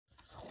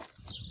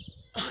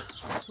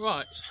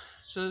Right,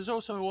 so there's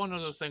also one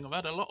other thing. I've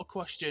had a lot of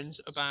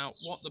questions about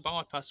what the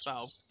bypass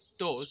valve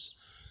does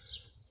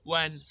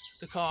when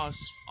the car's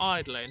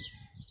idling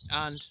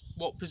and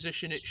what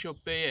position it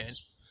should be in.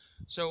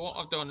 So what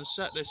I've done is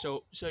set this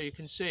up so you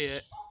can see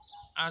it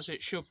as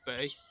it should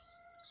be,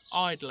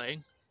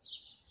 idling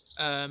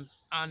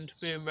and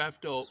being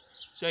revved up,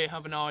 so you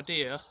have an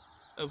idea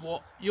of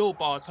what your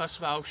bypass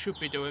valve should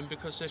be doing,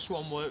 because this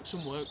one works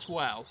and works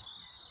well.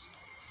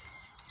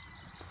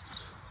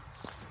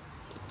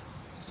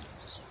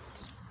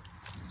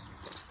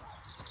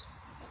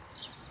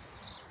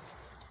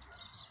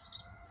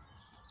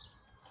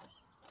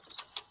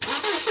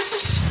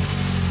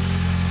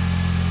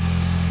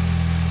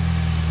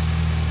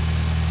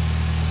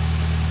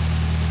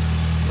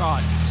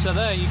 Right, so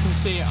there you can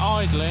see it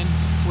idling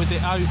with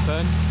it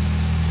open.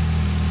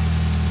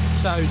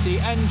 So the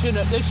engine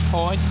at this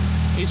point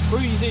is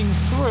breathing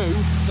through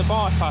the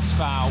bypass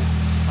valve,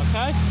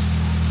 okay?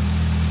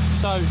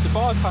 So the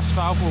bypass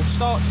valve will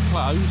start to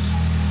close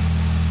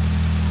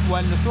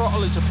when the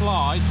throttle is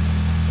applied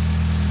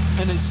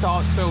and it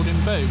starts building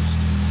boost.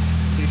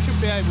 You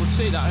should be able to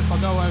see that if I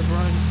go over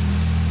and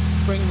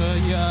bring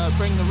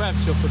the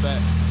revs up a bit,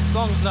 as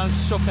long as I don't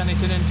suck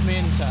anything into my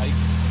intake.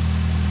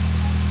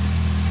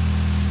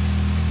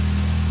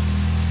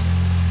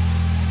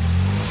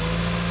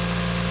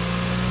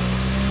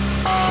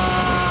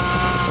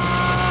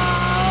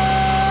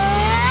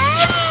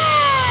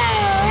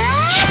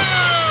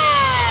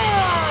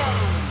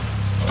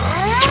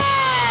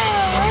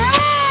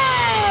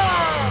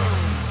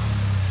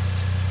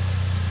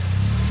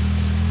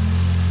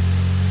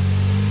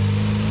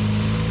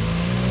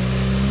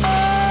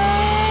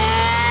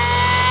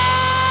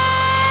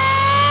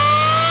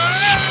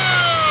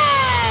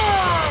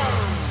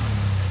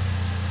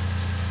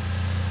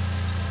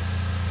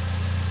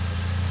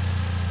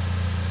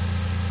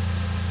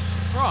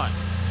 Right,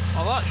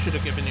 well that should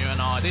have given you an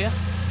idea.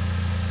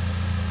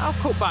 I'll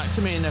cut back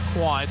to me in a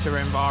quieter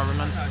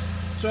environment.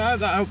 So I hope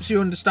that helps you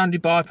understand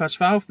your bypass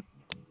valve.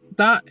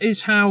 That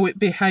is how it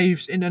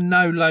behaves in a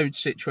no load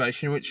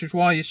situation, which is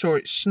why you saw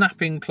it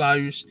snapping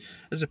closed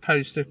as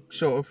opposed to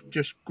sort of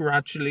just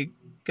gradually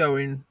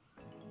going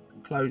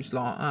closed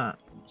like that.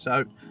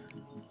 So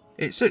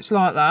it sits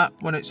like that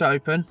when it's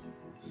open,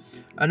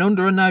 and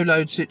under a no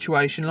load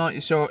situation like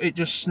you saw, it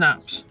just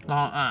snaps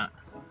like that.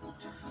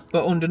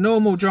 But under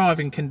normal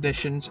driving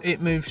conditions, it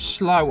moves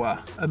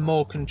slower and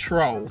more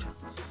controlled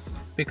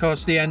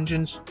because the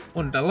engine's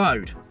under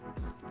load.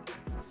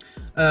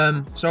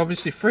 So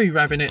obviously free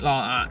revving it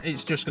like that,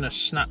 it's just going to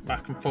snap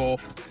back and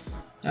forth,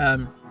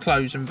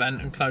 close and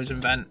vent and close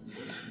and vent.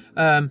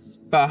 But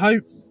I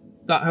hope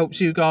that helps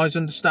you guys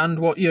understand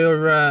what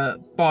your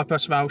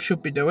bypass valve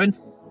should be doing.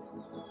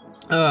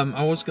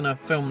 I was going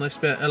to film this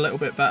bit a little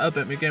bit better,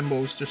 but my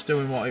gimbal's just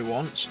doing what it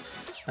wants.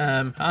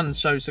 And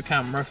so's the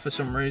camera for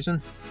some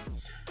reason.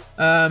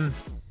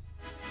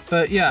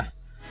 But yeah,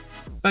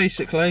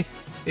 basically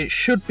it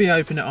should be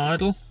open at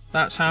idle.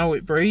 That's how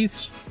it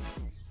breathes.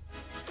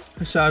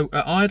 So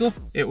at idle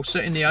it will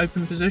sit in the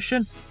open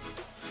position,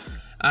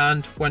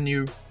 and when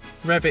you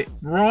rev it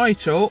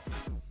right up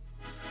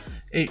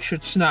it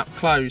should snap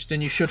closed,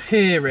 and you should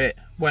hear it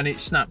when it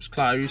snaps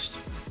closed,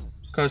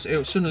 because it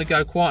will suddenly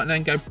go quiet and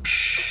then go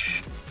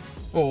psh,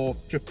 or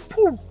just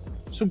poof,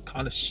 some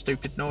kind of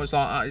stupid noise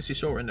like that as you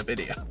saw in the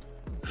video.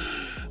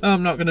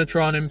 I'm not going to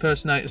try and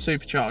impersonate a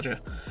supercharger,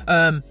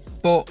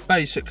 but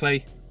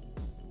basically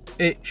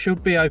it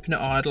should be open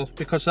at idle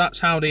because that's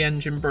how the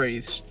engine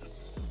breathes.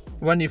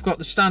 When you've got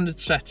the standard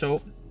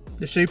setup,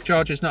 the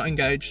supercharger is not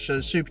engaged, so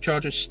the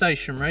supercharger is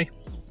stationary.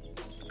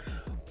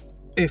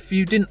 If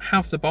you didn't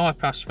have the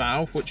bypass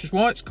valve, which is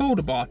why it's called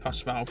a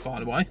bypass valve by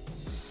the way,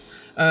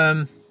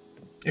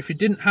 if you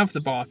didn't have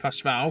the bypass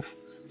valve,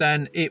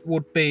 then it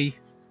would be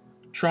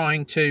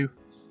trying to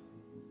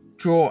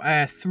draw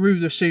air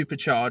through the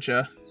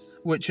supercharger,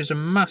 which is a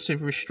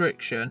massive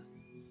restriction.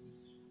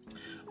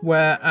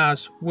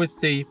 Whereas with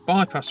the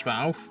bypass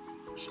valve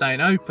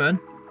staying open,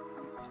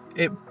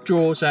 it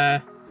draws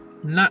air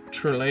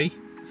naturally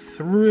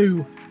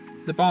through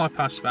the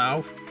bypass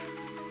valve,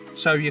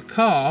 so your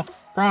car,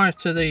 prior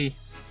to the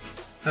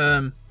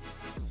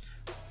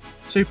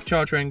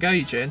supercharger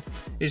engaging,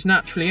 is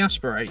naturally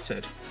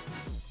aspirated,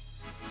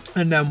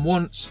 and then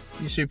once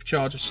your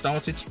supercharger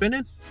started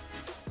spinning,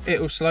 it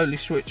will slowly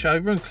switch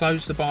over and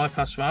close the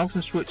bypass valve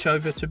and switch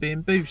over to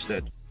being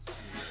boosted.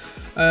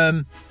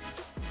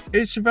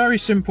 It's a very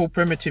simple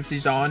primitive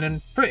design,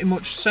 and pretty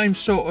much the same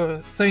sort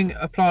of thing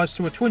applies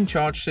to a twin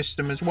charge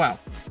system as well.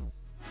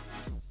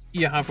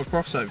 You have a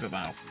crossover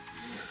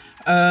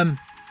valve.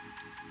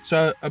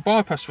 So a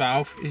bypass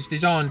valve is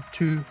designed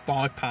to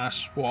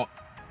bypass what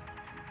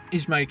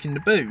is making the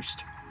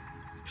boost.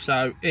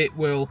 So it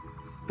will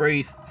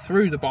breathe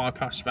through the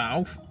bypass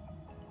valve,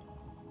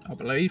 I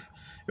believe.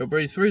 It'll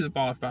breathe through the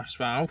bypass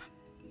valve,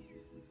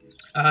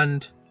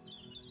 and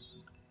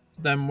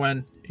then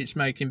when it's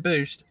making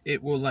boost,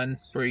 it will then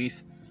breathe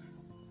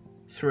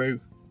through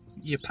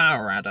your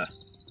power adder.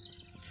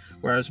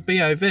 Whereas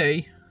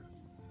BOV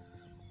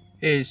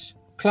is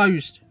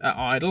closed at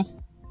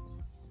idle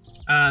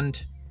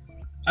and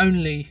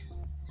only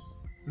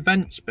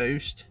vents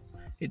boost,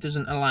 it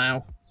doesn't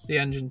allow the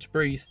engine to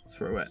breathe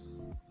through it.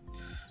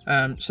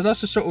 So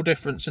that's a subtle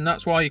difference, and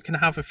that's why you can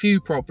have a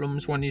few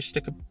problems when you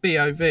stick a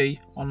BOV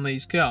on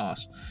these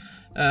cars.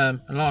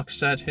 And like I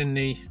said in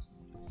the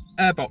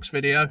airbox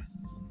video,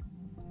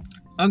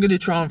 I'm going to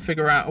try and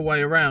figure out a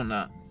way around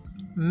that.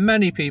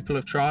 Many people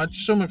have tried,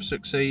 some have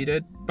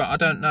succeeded, but I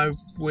don't know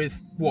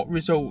with what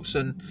results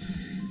and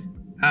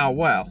how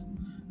well.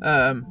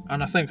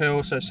 And I think I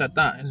also said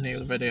that in the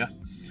other video.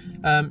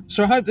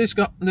 So I hope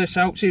this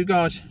helps you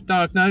guys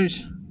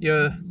diagnose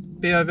your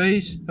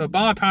BOVs or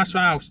bypass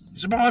valves.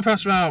 It's a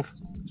bypass valve.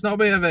 It's not a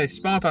BOV, it's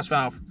a bypass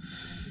valve.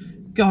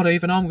 God,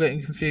 even I'm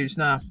getting confused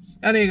now.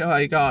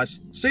 Anyway guys,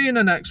 see you in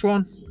the next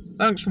one.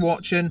 Thanks for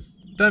watching.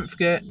 Don't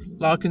forget,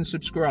 like and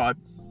subscribe.